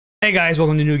Hey guys,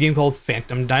 welcome to a new game called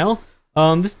Phantom Dial.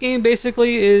 This game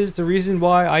basically is the reason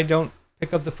why I don't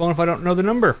pick up the phone if I don't know the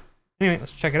number. Anyway,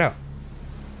 let's check it out.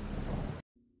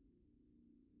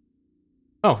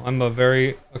 Oh, I'm a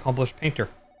very accomplished painter.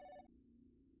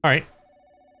 Alright.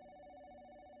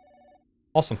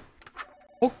 Awesome.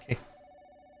 Okay.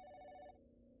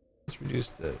 Let's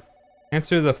reduce the...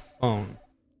 Answer the phone.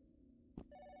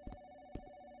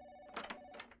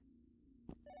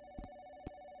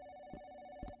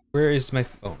 Where is my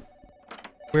phone?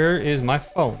 Where is my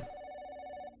phone?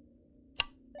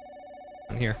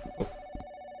 In here. Oh.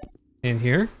 In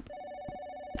here?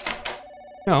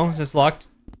 No, it's just locked.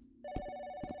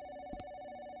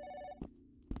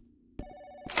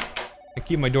 I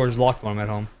keep my doors locked when I'm at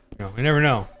home. You know, I never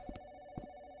know.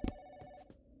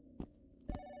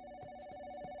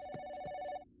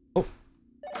 Oh.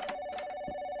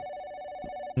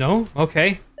 No?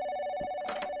 Okay.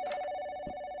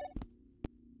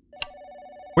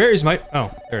 Where is my...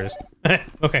 Oh, there it is.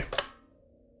 Okay.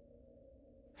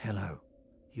 Hello.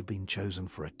 You've been chosen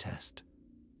for a test.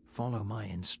 Follow my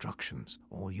instructions,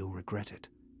 or you'll regret it.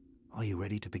 Are you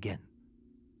ready to begin?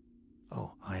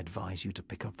 Oh, I advise you to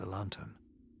pick up the lantern.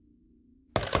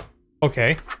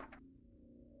 Okay.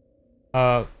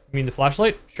 You mean the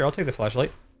flashlight? Sure, I'll take the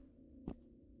flashlight.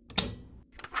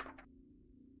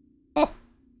 Oh,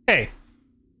 hey.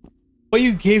 Well,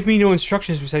 you gave me no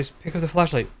instructions besides pick up the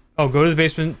flashlight. Oh, go to the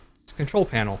basement control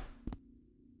panel.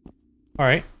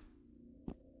 Alright.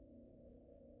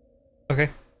 Okay.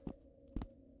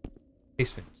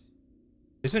 Basement.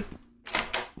 Basement?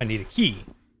 I need a key.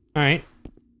 Alright.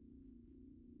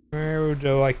 Where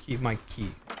do I keep my key?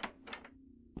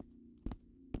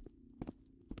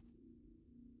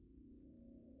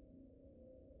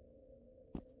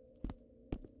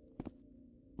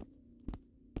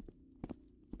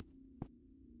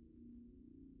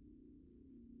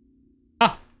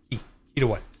 Ah! Key. Key to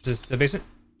what? Is this the basement?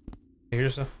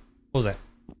 Here's a... What was that?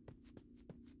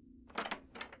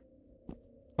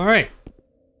 Alright.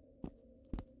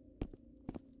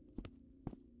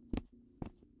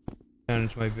 Down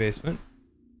into my basement.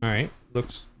 Alright.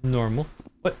 Looks normal.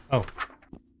 What? Oh.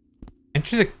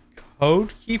 Enter the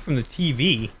code key from the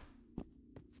TV.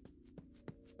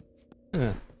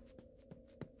 Huh.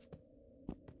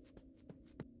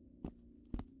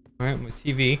 Alright, my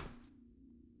TV.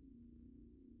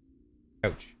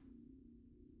 Couch.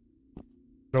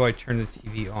 How do I turn the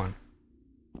TV on?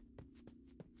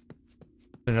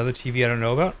 Another TV I don't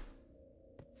know about?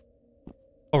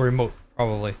 Oh, remote,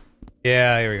 probably.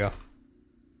 Yeah, here we go.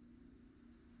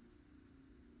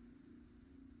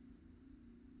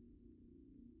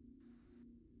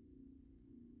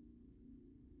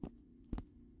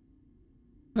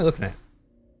 What am I looking at?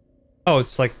 Oh,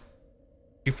 it's like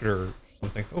Jupiter or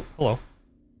something. Oh, hello.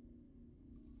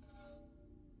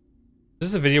 This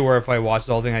is a video where if I watch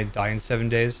the whole thing, I die in 7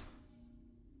 days.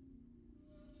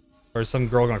 Or is some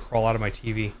girl gonna crawl out of my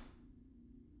TV?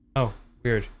 Oh,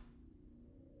 weird.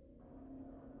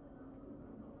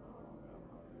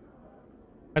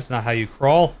 That's not how you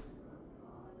crawl.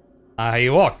 Not how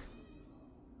you walk. What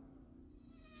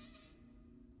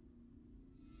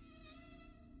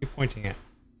are you pointing at?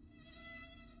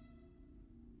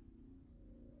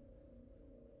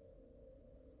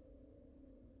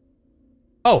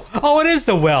 Oh! Oh, it is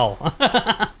the well!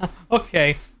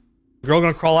 Okay. Girl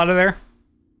gonna crawl out of there?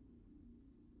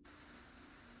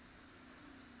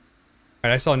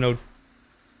 Alright, I saw no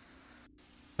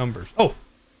numbers. Oh!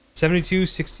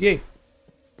 7268.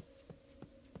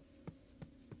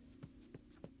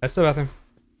 That's the bathroom.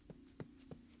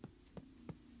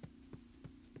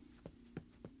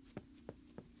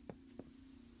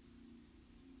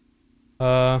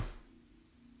 Uh...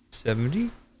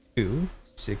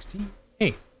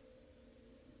 7268.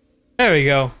 There we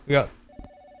go. We got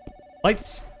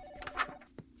lights.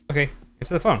 Okay,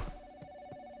 answer the phone.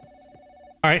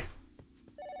 Alright.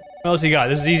 What else you got?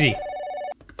 This is easy.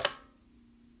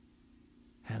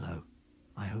 Hello.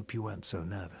 I hope you weren't so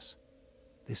nervous.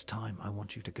 This time I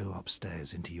want you to go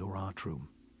upstairs into your art room.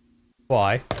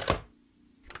 Why?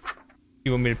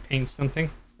 You want me to paint something?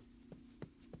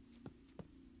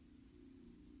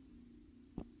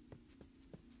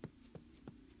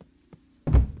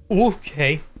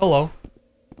 Okay. Hello.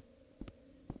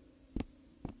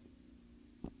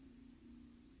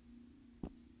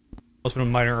 Must have been a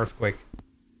minor earthquake.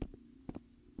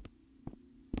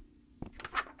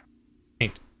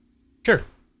 Paint. Sure.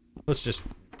 Let's just...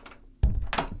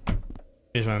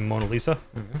 Here's my Mona Lisa.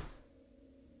 Okay.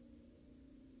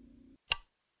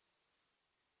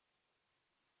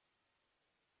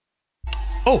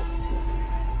 Oh!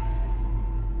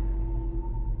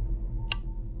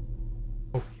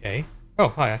 Okay. Oh,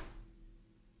 hi.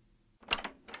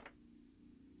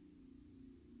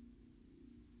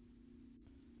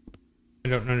 I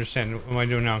don't understand. What am I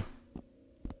doing now?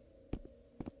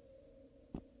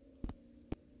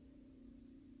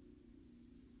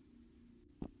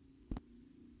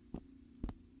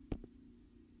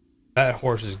 That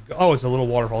horse is... Oh, it's a little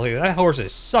waterfall here. That horse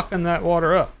is sucking that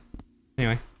water up.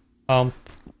 Anyway. Okay,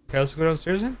 let's go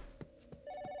downstairs then.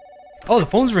 Oh, the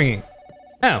phone's ringing.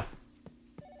 Oh.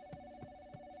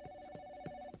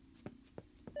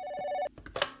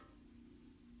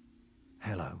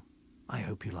 Hello. I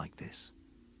hope you like this.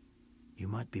 You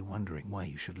might be wondering why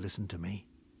you should listen to me,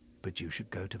 but you should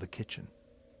go to the kitchen.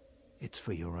 It's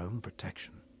for your own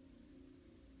protection.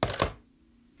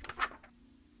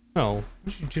 Oh, what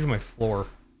did you do to my floor?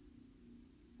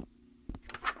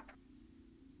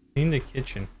 Clean the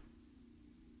kitchen.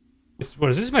 What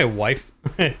is this? My wife?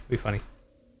 Be funny.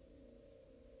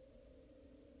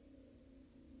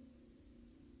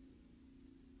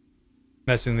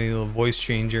 Messing with me, little voice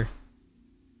changer.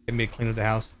 Get me to clean up the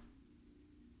house.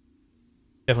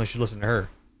 Definitely should listen to her.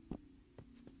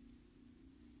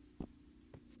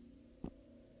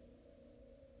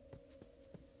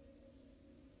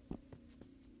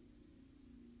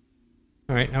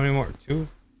 Alright, how many more? 2?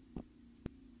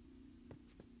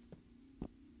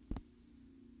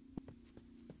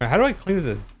 Alright, how do I clean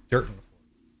the dirt in the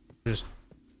floor? Just...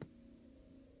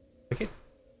 click it?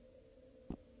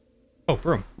 Oh,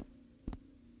 broom.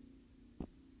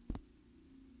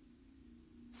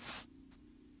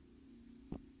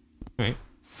 Alright.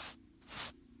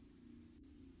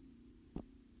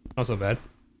 Not so bad.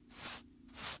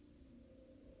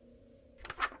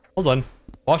 Hold on.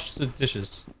 Wash the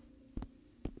dishes.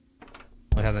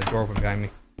 I have that door open behind me.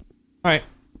 Alright.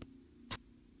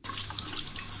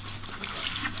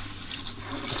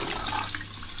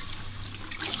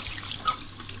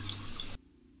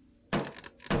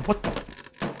 What the?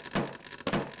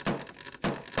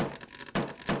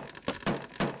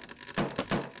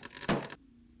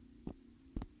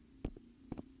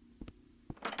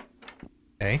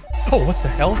 Okay. Oh, what the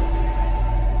hell?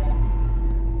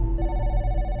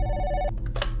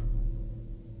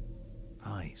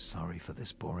 Hi, sorry for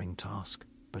this boring task,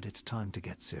 but it's time to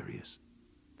get serious.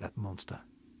 That monster,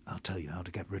 I'll tell you how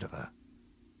to get rid of her.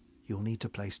 You'll need to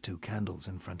place 2 candles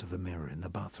in front of the mirror in the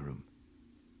bathroom.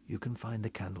 You can find the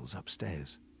candles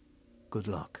upstairs. Good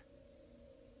luck.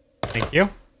 Thank you.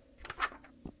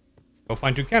 Go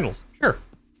find 2 candles. Sure.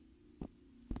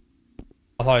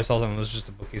 I thought I saw something. It was just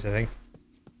a bookcase, I think.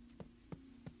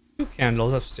 2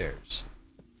 candles upstairs.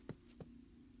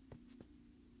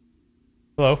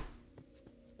 Hello.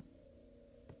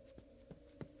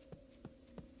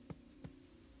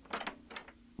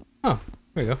 Oh,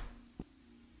 there we go.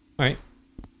 Alright.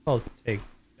 I'll take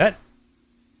that.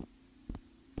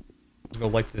 Let's go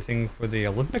light the thing for the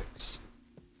Olympics.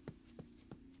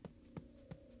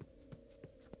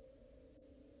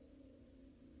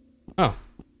 Oh.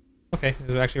 Okay,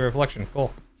 there's actually a reflection.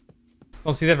 Cool.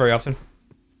 Don't see that very often.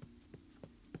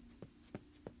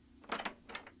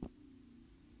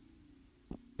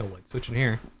 No light switch in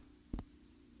here.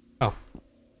 Oh.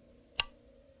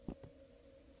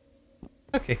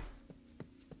 Okay.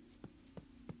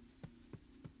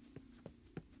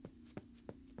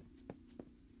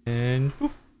 And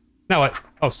boop. Now what?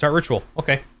 Oh, start ritual.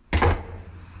 Okay.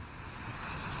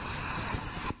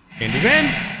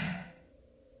 Candyman?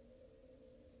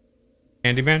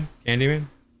 Candyman? Candyman?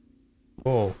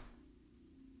 Whoa.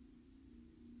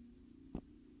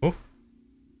 Oh.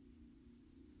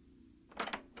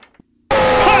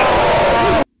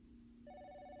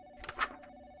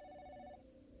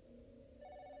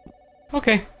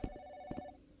 Okay.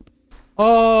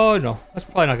 Oh, no. That's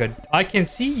probably not good. I can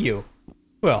see you.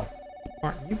 Well,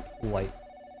 aren't you polite?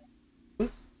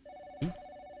 What's beats?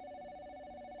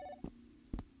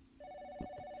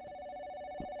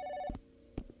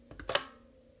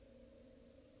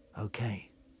 Okay,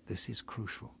 this is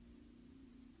crucial.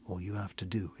 All you have to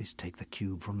do is take the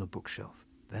cube from the bookshelf,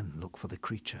 then look for the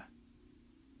creature.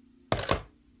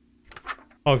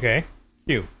 Okay.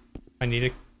 Cube. I need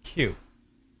a cube.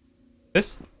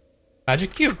 This?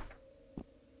 Magic cube.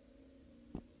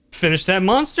 Finish that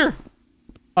monster.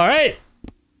 Alright.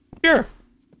 Sure.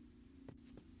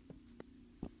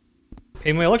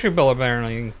 Pay my electric bill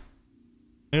apparently.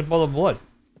 Clean up all the blood.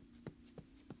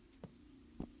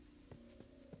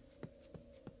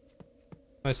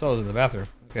 I saw it was in the bathroom.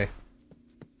 Okay.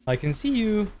 I can see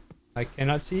you. I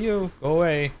cannot see you. Go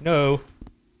away. No.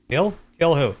 Kill?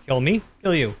 Kill who? Kill me?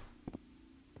 Kill you.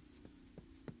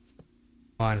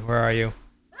 Come on, where are you?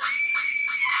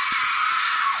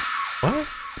 What?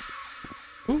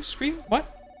 Who screamed?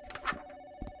 What?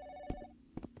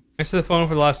 Thanks to the phone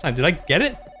for the last time. Did I get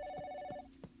it?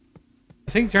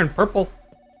 The thing turned purple.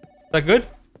 Is that good?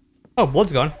 Oh,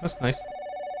 blood's gone. That's nice.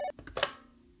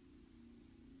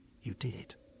 You did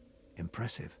it.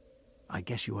 Impressive. I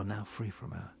guess you are now free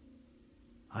from her.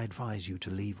 I advise you to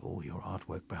leave all your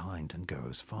artwork behind and go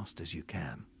as fast as you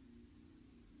can.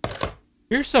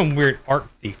 You're some weird art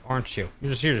thief, aren't you?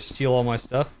 You're just here to steal all my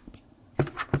stuff.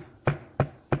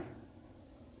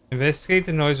 Investigate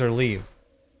the noise or leave.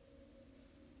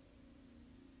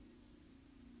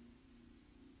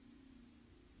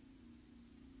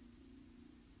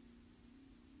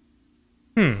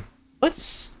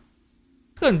 Let's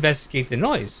go investigate the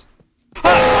noise.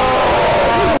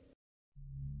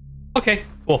 Okay,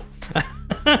 cool.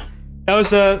 that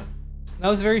was a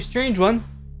very strange one.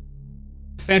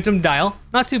 Phantom dial,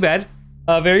 not too bad.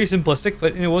 Very simplistic,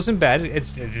 but it wasn't bad. It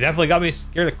definitely got me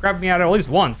scared the crap me out at least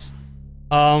once.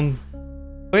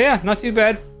 But yeah, not too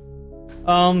bad.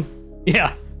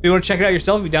 Yeah, if you want to check it out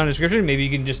yourself, be down in the description. Maybe you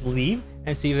can just leave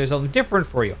and see if there's something different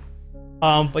for you.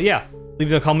 But yeah,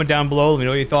 leave a comment down below. Let me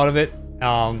know what you thought of it.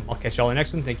 I'll catch y'all in the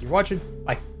next one. Thank you for watching.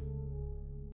 Bye.